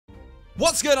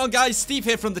What's going on, guys? Steve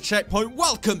here from the Checkpoint.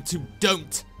 Welcome to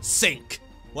Don't Sink.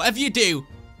 Whatever you do,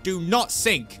 do not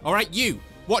sink. Alright, you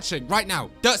watching right now,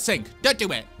 don't sink. Don't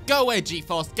do it. Go away,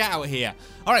 G-Force. Get out of here.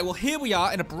 Alright, well, here we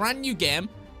are in a brand new game.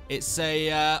 It's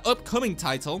a upcoming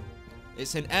title.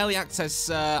 It's in early access,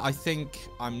 I think.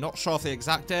 I'm not sure of the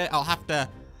exact date. I'll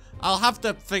have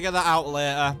to figure that out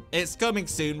later. It's coming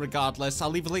soon regardless. I'll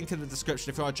leave a link in the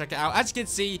description if you want to check it out. As you can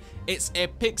see, it's a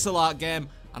pixel art game,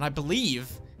 and I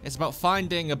believe it's about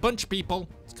finding a bunch of people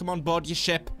to come on board your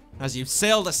ship as you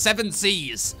sail the 7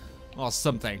 seas or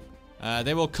something.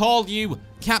 They will call you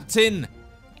Captain.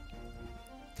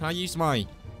 Can I use my...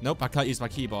 Nope, I can't use my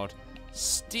keyboard.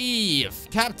 Steve.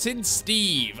 Captain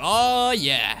Steve. Oh,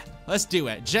 yeah. Let's do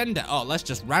it. Gender. Oh, let's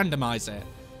just randomize it.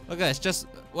 Look at this. Just...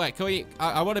 Wait, can we...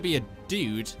 I want to be a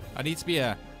dude. I need to be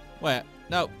a... Wait.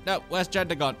 No. Where's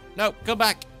gender gone? No, come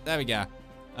back. There we go.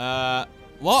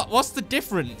 What's the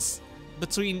difference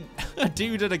between a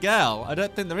dude and a girl? I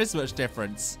don't think there is much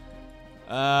difference.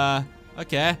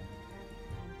 Okay.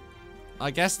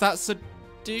 I guess that's a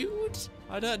dude?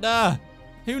 I don't know.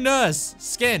 Who knows?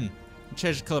 Skin.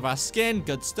 Change the color of our skin.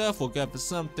 Good stuff. We'll go for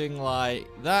something like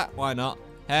that. Why not?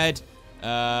 Head.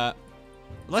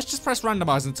 Let's just press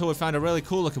randomize until we find a really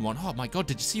cool looking one. Oh my god,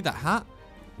 did you see that hat?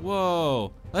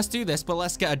 Whoa. Let's do this, but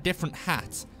let's get a different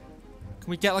hat. Can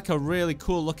we get like a really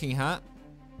cool looking hat?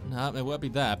 No, it won't be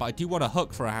there, but I do want a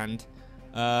hook for a hand.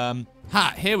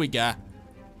 Hat, here we go.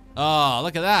 Oh,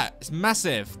 look at that. It's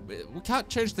massive. We can't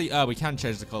change the... Oh, we can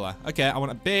change the color. Okay, I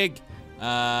want a big...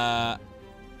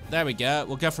 There we go.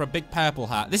 We'll go for a big purple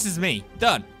hat. This is me.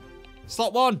 Done.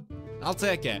 Slot 1. I'll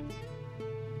take it.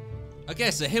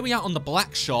 Okay, so here we are on the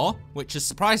Black Shore, which is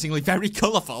surprisingly very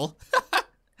colorful.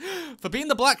 For being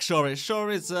the Black Shore, it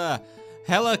sure is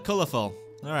hella colorful.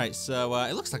 Alright, so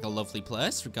it looks like a lovely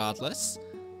place, regardless.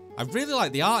 I really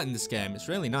like the art in this game. It's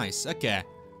really nice. Okay,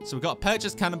 so we've got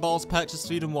purchase cannonballs, purchase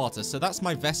food and water. So that's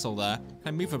my vessel there. Can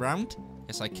I move around?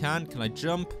 Yes, I can. Can I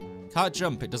jump? Can't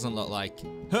jump, it doesn't look like.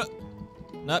 Huh.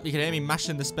 Nope, you can hear me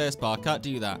mashing the spacebar. Can't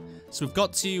do that. So we've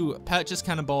got to purchase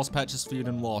cannonballs, purchase food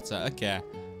and water. Okay.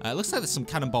 It looks like there's some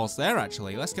cannonballs there,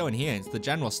 actually. Let's go in here. It's the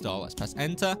general store. Let's press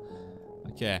enter.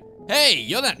 Okay. Hey,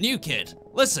 you're that new kid.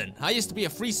 Listen, I used to be a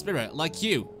free spirit like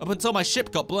you, up until my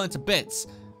ship got blown to bits.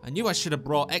 I knew I should have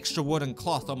brought extra wood and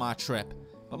cloth on my trip,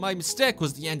 but my mistake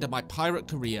was the end of my pirate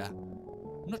career.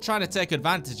 I'm not trying to take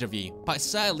advantage of you, but I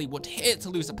certainly would hate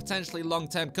to lose a potentially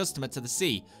long-term customer to the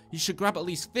sea. You should grab at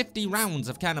least 50 rounds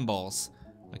of cannonballs.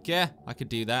 Okay, I could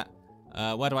do that.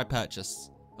 Where do I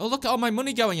purchase? Oh, look at all my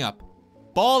money going up.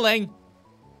 Balling.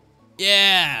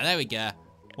 Yeah, there we go.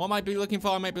 What might I be looking for?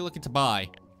 I might be looking to buy.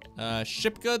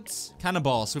 Ship goods,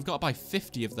 cannonballs. So we've got to buy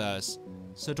 50 of those.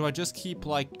 So do I just keep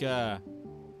like,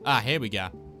 here we go.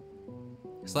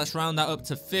 So let's round that up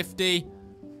to 50.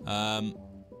 Am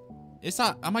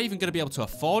I even going to be able to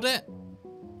afford it?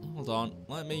 Hold on.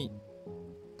 Let me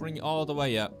bring it all the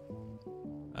way up.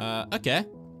 Okay.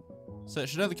 So it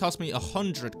should only cost me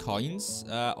 100 coins,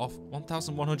 off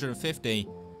 1,150.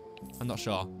 I'm not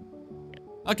sure.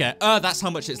 Okay, that's how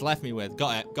much it's left me with.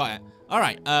 Got it.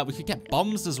 Alright, we could get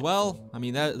bombs as well. I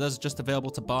mean, those are just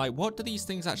available to buy. What do these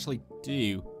things actually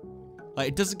do? Like,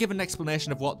 it doesn't give an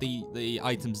explanation of what the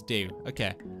items do.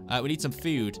 Okay, we need some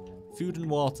food. Food and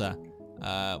water.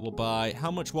 We'll buy...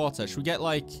 How much water? Should we get,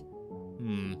 like...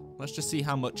 Let's just see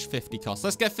how much 50 costs.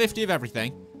 Let's get 50 of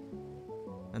everything.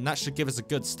 And that should give us a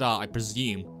good start, I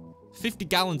presume. 50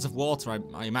 gallons of water,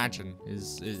 I imagine,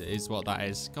 is what that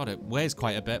is. God, it weighs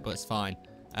quite a bit, but it's fine.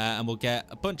 And we'll get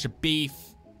a bunch of beef.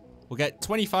 We'll get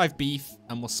 25 beef,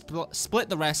 and we'll split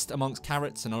the rest amongst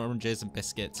carrots and oranges and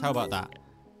biscuits. How about that?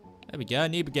 There we go,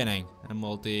 new beginning. And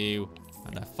we'll do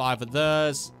 5 of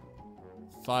those,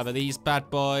 5 of these bad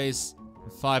boys,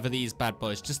 and 5 of these bad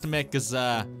boys, just to make us,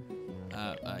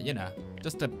 you know,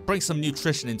 just to bring some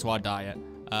nutrition into our diet.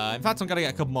 In fact, I'm gonna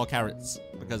get a couple more carrots,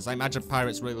 because I imagine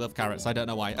pirates really love carrots. I don't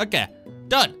know why. Okay,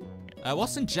 done.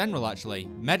 What's in general, actually?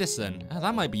 Medicine.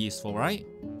 That might be useful, right?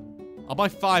 I'll buy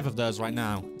 5 of those right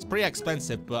now. It's pretty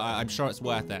expensive, but I'm sure it's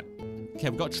worth it. Okay,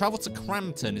 we've got to travel to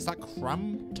Crampton. Is that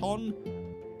Crampton?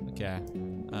 Okay.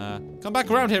 Come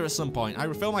back around here at some point. I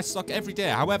refill my stock every day.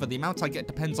 However, the amount I get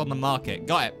depends on the market.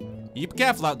 Got it. You be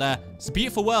careful out there. It's a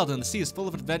beautiful world and the sea is full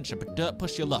of adventure, but don't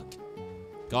push your luck.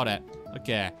 Got it.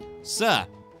 Okay. Sir,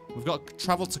 we've got to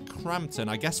travel to Crampton.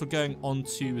 I guess we're going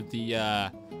onto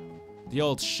the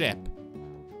old ship.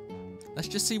 Let's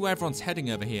just see where everyone's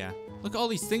heading over here. Look at all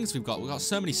these things we've got. We've got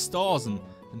so many stores and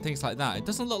things like that. It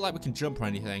doesn't look like we can jump or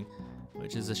anything,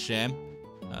 which is a shame.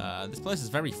 This place is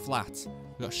very flat.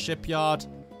 We've got shipyard.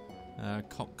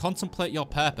 Contemplate your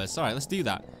purpose. All right, let's do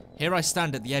that. Here I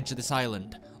stand at the edge of this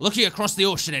island, looking across the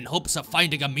ocean in hopes of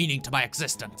finding a meaning to my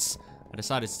existence. I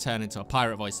decided to turn into a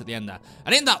pirate voice at the end there.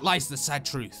 And in that lies the sad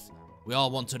truth. We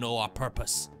all want to know our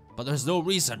purpose, but there's no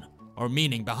reason or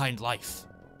meaning behind life.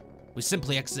 We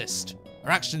simply exist,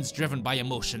 our actions driven by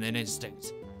emotion and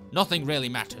instinct. Nothing really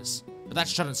matters, but that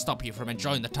shouldn't stop you from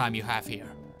enjoying the time you have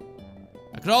here.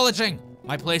 Acknowledging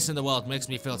my place in the world makes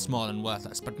me feel small and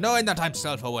worthless, but knowing that I'm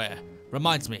self-aware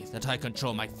reminds me that I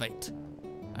control my fate.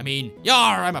 I mean,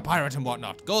 yar, I'm a pirate and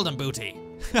whatnot. Golden booty.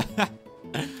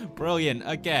 Brilliant.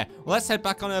 Okay, well, let's head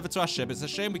back on over to our ship. It's a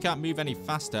shame we can't move any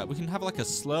faster. We can have like a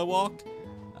slow walk,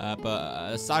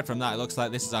 but aside from that, it looks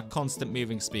like this is our constant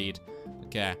moving speed.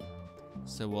 Okay,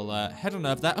 so we'll head on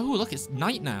over there. Oh, look, it's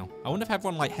night now. I wonder if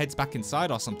everyone like heads back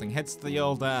inside or something. Heads to the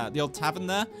old tavern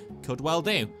there. Could well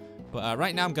do. But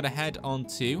right now I'm gonna head on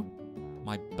to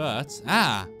my berth.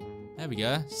 Ah, there we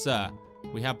go. So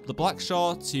we have the Black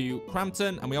Shore to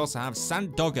Crampton, and we also have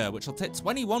Sand Dogger, which will take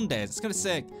 21 days. It's gonna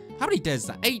say, how many days is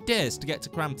that? 8 days to get to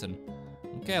Crampton.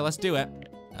 Okay, let's do it.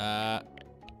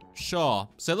 Sure.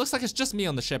 So it looks like it's just me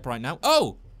on the ship right now.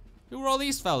 Oh, who are all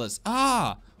these fellas?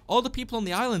 Ah, all the people on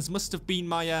the islands must have been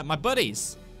my my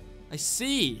buddies. I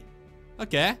see.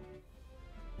 Okay.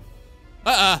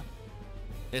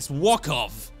 It's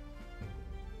Walkov.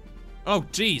 Oh,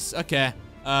 jeez. Okay.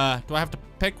 Do I have to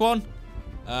pick one?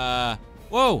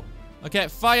 Whoa. Okay,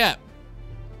 fire.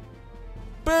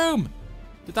 Boom.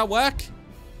 Did that work?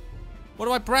 What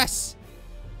do I press?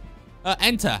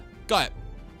 Enter. Got it.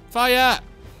 Fire.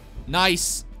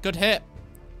 Nice. Good hit.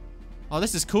 Oh,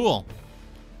 this is cool.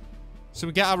 So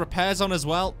we get our repairs on as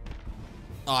well.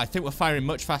 Oh, I think we're firing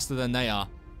much faster than they are.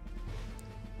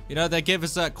 You know, they give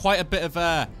us quite a bit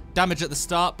of damage at the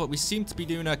start, but we seem to be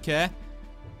doing okay.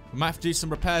 We might have to do some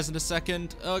repairs in a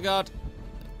second. Oh, God.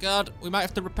 God, we might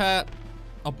have to repair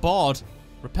a board.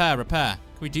 Repair. Can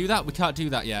we do that? We can't do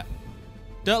that yet.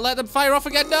 Don't let them fire off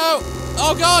again. No.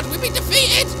 Oh, God, we've been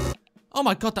defeated. Oh,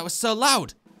 my God, that was so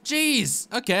loud. Jeez.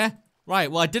 Okay.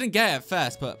 Right, well, I didn't get it at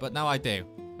first, but now I do.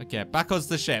 Okay, back onto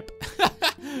the ship.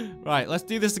 Right, let's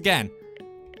do this again.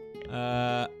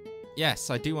 Yes,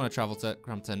 I do want to travel to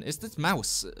Crampton. It's this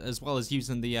mouse, as well as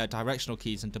using the directional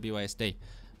keys in WASD.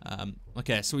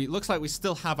 Okay, so it looks like we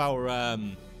still have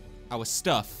our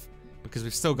stuff, because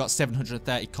we've still got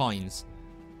 730 coins.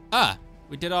 Ah,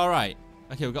 we did all right.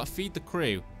 Okay, we've got to feed the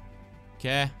crew.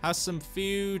 Okay, have some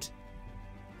food.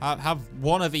 Have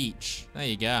one of each. There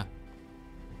you go.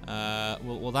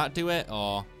 Will that do it,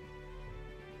 or?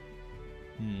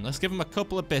 Let's give them a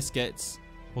couple of biscuits.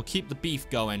 We'll keep the beef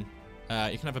going.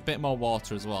 You can have a bit more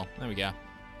water as well. There we go.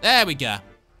 There we go.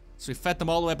 So we fed them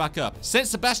all the way back up. Saint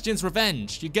Sebastian's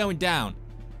Revenge. You're going down.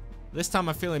 This time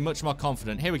I'm feeling much more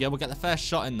confident. Here we go. We'll get the first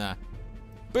shot in there.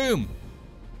 Boom.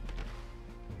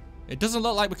 It doesn't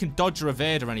look like we can dodge or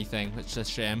evade or anything, which is a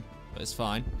shame, but it's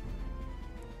fine.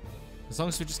 As long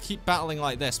as we just keep battling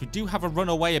like this. We do have a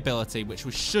runaway ability, which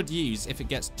we should use if it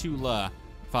gets too low.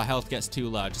 If our health gets too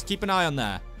low. Just keep an eye on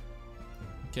there.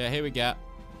 Okay, here we go.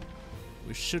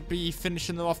 We should be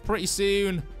finishing them off pretty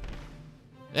soon.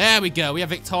 There we go. We are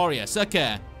victorious.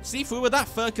 Okay. See, if we were that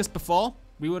focused before,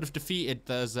 we would have defeated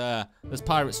those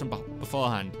pirates from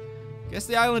beforehand. Guess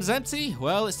the island's empty.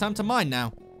 Well, it's time to mine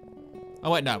now.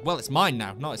 Oh, wait, no. Well, it's mine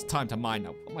now. No, it's time to mine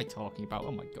now. What am I talking about?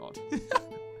 Oh, my God.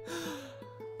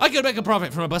 I could make a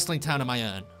profit from a bustling town of my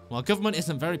own. While government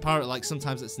isn't very pirate-like,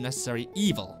 sometimes it's necessary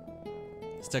evil.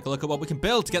 Let's take a look at what we can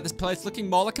build to get this place looking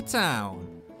more like a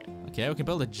town. Okay, we can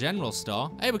build a general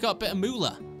store. Hey, we got a bit of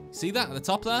moolah. See that at the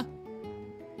top there?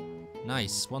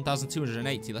 Nice,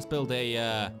 1,280. Let's build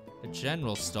a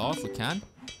general store if we can.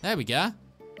 There we go.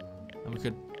 And we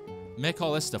could make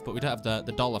all this stuff, but we don't have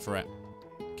the dollar for it.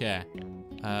 Okay.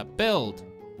 Build.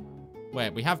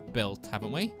 Wait, we have built,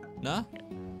 haven't we? No?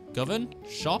 Govern?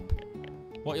 Shop?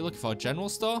 What are you looking for? General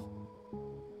store?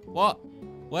 What?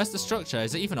 Where's the structure?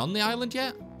 Is it even on the island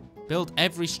yet? Build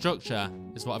every structure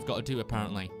is what I've got to do,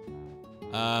 apparently.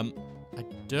 I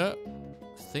don't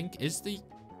think is the...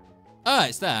 Oh,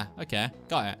 it's there. Okay,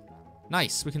 got it.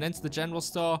 Nice. We can enter the general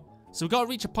store. So we've got to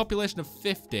reach a population of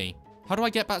 50. How do I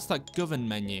get back to that govern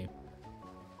menu?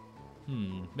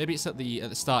 Maybe it's at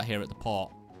the start here at the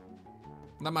port.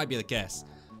 That might be the case.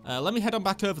 Let me head on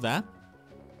back over there.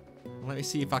 Let me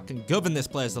see if I can govern this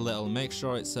place a little and make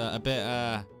sure it's a bit,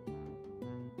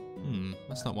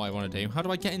 that's not what I want to do. How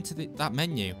do I get into that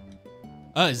menu?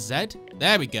 Oh, Z?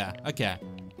 There we go. Okay.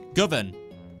 Govern.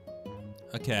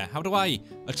 Okay, how do I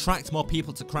attract more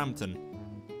people to Crampton?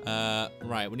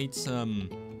 Right, we need some...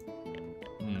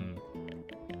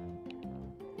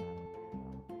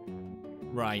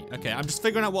 Right, okay, I'm just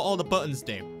figuring out what all the buttons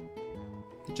do.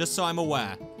 Just so I'm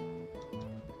aware.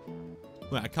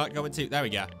 Wait, I can't go into... There we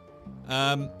go.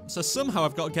 So somehow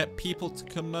I've got to get people to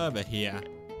come over here.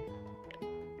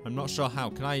 I'm not sure how.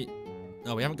 Can I...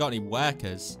 Oh, we haven't got any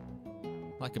workers.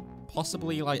 I could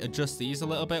possibly, like, adjust these a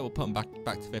little bit. We'll put them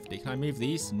back to 50. Can I move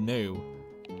these? No.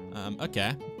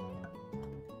 Okay.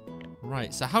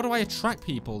 Right, so how do I attract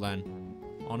people then?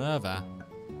 On over.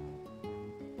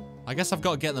 I guess I've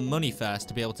got to get the money first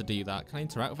to be able to do that. Can I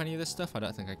interact with any of this stuff? I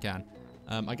don't think I can.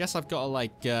 I guess I've got to,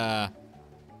 like, I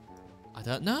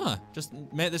don't know. Just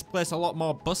make this place a lot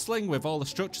more bustling with all the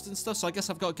structures and stuff. So I guess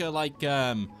I've got to go, like,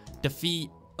 defeat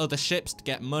other ships to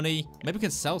get money. Maybe we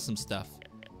can sell some stuff.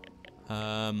 We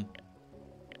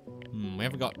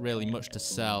haven't got really much to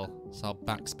sell. So I'll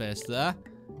backspace there.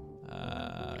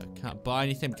 Can't buy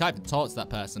anything. Can't even talk to that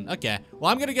person. Okay.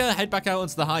 Well, I'm going to go head back out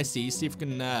onto the high seas. See if we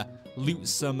can loot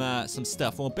some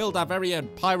stuff. We'll build our very own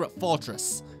pirate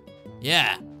fortress.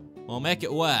 Yeah. We'll make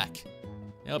it work.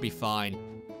 It'll be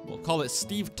fine. We'll call it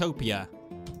Steve-topia.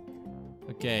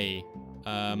 Okay.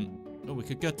 Oh, we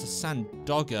could go to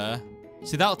Sandbox.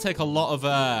 See, that'll take a lot of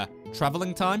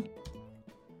traveling time.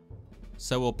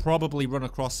 So we'll probably run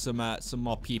across some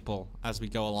more people as we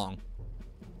go along.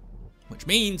 Which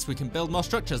means we can build more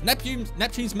structures.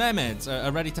 Neptune's mermaids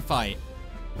are ready to fight.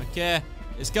 Okay.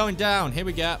 It's going down. Here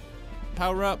we go.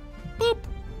 Power up. Boop.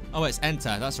 Oh, it's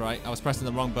enter. That's right. I was pressing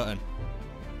the wrong button.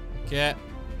 Okay.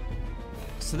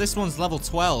 So this one's level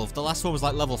 12. The last one was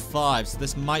like level 5. So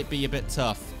this might be a bit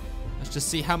tough. Let's just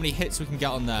see how many hits we can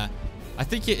get on there. I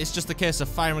think it's just a case of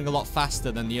firing a lot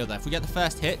faster than the other. If we get the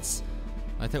first hits,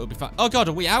 I think we'll be fine. Oh, God.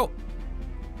 Are we out?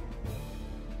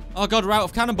 Oh, God. We're out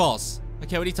of cannonballs.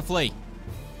 Okay, we need to flee.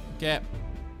 Okay.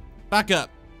 Back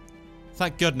up.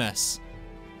 Thank goodness.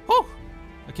 Whew.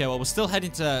 Okay, well, we're still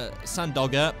heading to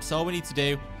Sandbox. So all we need to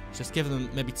do is just give them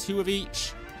maybe 2 of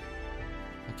each.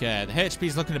 Okay, the HP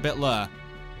is looking a bit low. I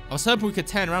was hoping we could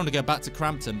turn around and go back to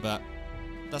Crampton, but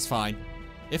that's fine.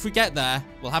 If we get there,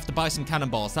 we'll have to buy some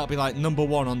cannonballs. That'll be like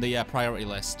 #1 on the priority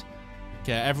list.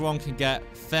 Okay, everyone can get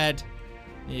fed.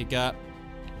 Here you go.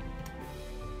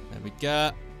 There we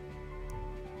go.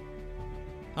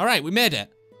 Alright, we made it.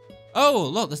 Oh,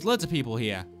 look, there's loads of people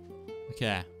here.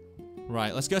 Okay.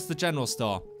 Right, let's go to the general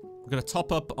store. We're going to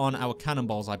top up on our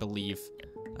cannonballs, I believe.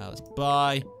 Let's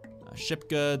buy ship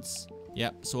goods.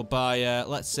 Yep, so we'll buy,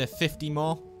 let's say 50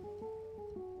 more.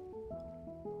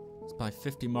 Let's buy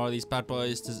 50 more of these bad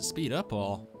boys. Does it speed up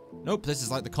or? Nope, this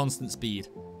is like the constant speed.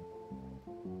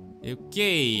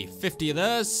 Okay, 50 of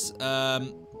those.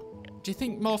 Do you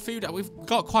think more food? We've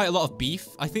got quite a lot of beef.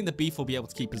 I think the beef will be able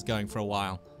to keep us going for a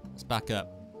while. Let's back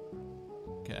up.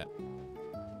 Okay.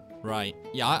 Right.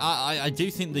 Yeah, I do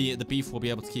think the beef will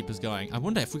be able to keep us going. I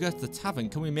wonder if we go to the tavern,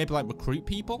 can we maybe like recruit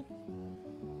people?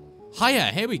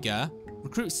 Hire, here we go.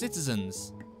 Recruit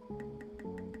citizens.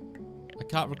 I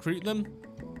can't recruit them.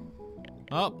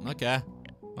 Oh, okay. I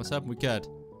was hoping we could.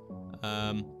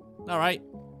 Alright.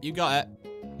 You got it.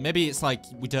 Maybe it's like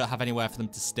we don't have anywhere for them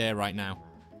to stay right now.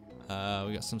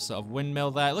 We got some sort of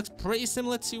windmill there. It looks pretty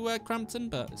similar to Crampton,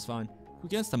 but it's fine. Can we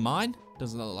get into the mine?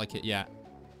 Doesn't look like it yet.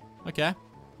 Okay.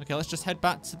 Okay, let's just head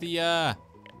back to the,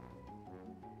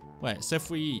 Wait, so if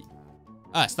we...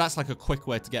 Ah, so that's like a quick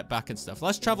way to get back and stuff.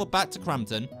 Let's travel back to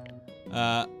Crampton.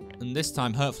 And this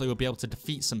time, hopefully, we'll be able to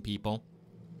defeat some people.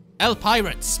 El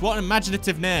Pirates! What an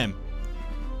imaginative name.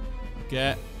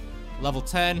 Okay. Level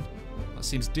 10. That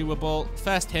seems doable.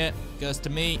 First hit goes to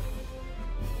me.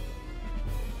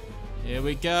 Here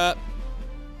we go.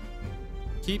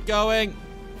 Keep going.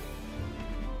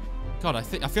 God, I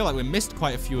feel like we missed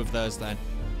quite a few of those then.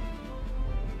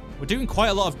 We're doing quite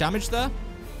a lot of damage there.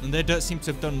 And they don't seem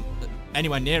to have done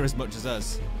anywhere near as much as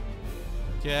us.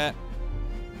 Okay.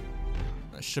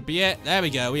 That should be it. There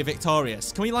we go. We are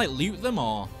victorious. Can we, like, loot them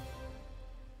or?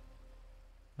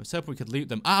 I was hoping we could loot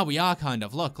them. Ah, we are kind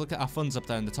of. Look at our funds up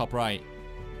there in the top right.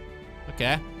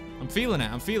 Okay. I'm feeling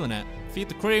it. I'm feeling it. Feed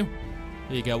the crew.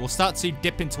 There you go. We'll start to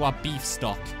dip into our beef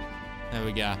stock. There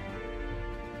we go.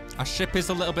 Our ship is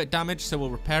a little bit damaged, so we'll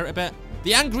repair it a bit.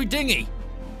 The angry dinghy!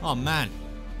 Oh, man.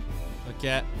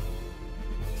 Okay.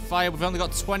 Fire. We've only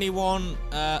got 21.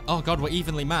 Oh, God, we're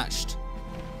evenly matched.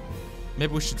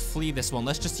 Maybe we should flee this one.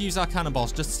 Let's just use our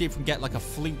cannonballs just to see if we can get, like, a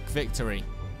fluke victory.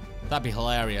 That'd be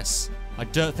hilarious. I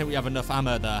don't think we have enough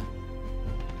ammo there.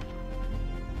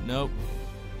 Nope.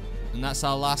 And that's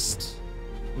our last...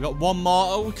 We got one more.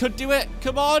 Oh, we could do it.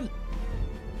 Come on.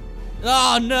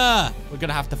 Oh, no. We're going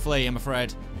to have to flee, I'm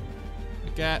afraid.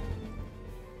 Okay.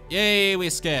 Yay, we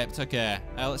escaped. Okay.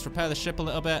 Let's repair the ship a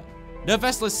little bit. No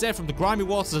vessel is safe from the grimy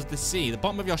waters of the sea. The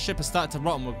bottom of your ship has started to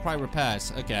rot and will require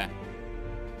repairs. Okay.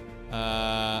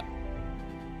 Oh,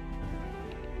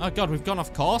 God, we've gone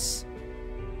off course.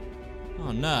 Oh,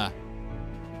 Oh, no.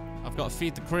 I've got to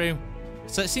feed the crew.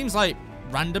 So it seems like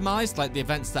randomized, like the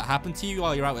events that happen to you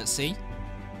while you're out at sea.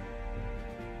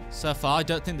 So far, I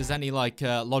don't think there's any, like,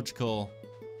 logic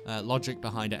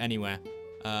behind it anywhere.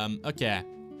 Okay.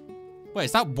 Wait,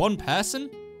 is that one person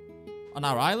on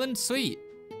our island? Sweet.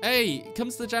 Hey, come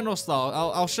to the general store.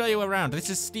 I'll show you around. This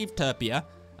is Steve Turpia.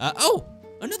 Oh,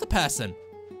 another person.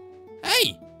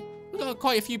 Hey, we've got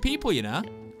quite a few people, you know.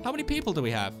 How many people do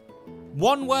we have?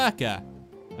 One worker.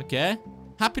 Okay.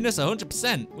 Happiness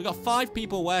 100%. We got 5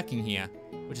 people working here,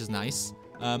 which is nice.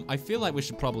 I feel like we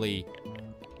should probably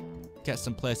get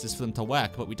some places for them to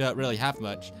work, but we don't really have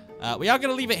much. We are going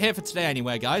to leave it here for today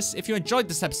anyway, guys. If you enjoyed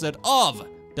this episode of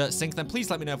Dirt Sink, then please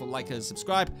let me know if you like and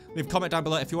subscribe. Leave a comment down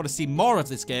below if you want to see more of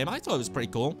this game. I thought it was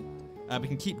pretty cool. We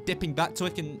can keep dipping back to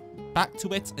it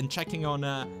and checking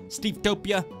on Steve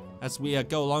Topia as we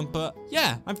go along. But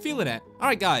yeah, I'm feeling it. All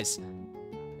right, guys.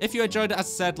 If you enjoyed it, as I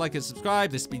said, like and subscribe.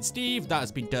 This has been Steve. That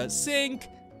has been Dirt Sink.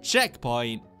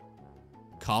 Checkpoint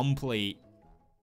complete.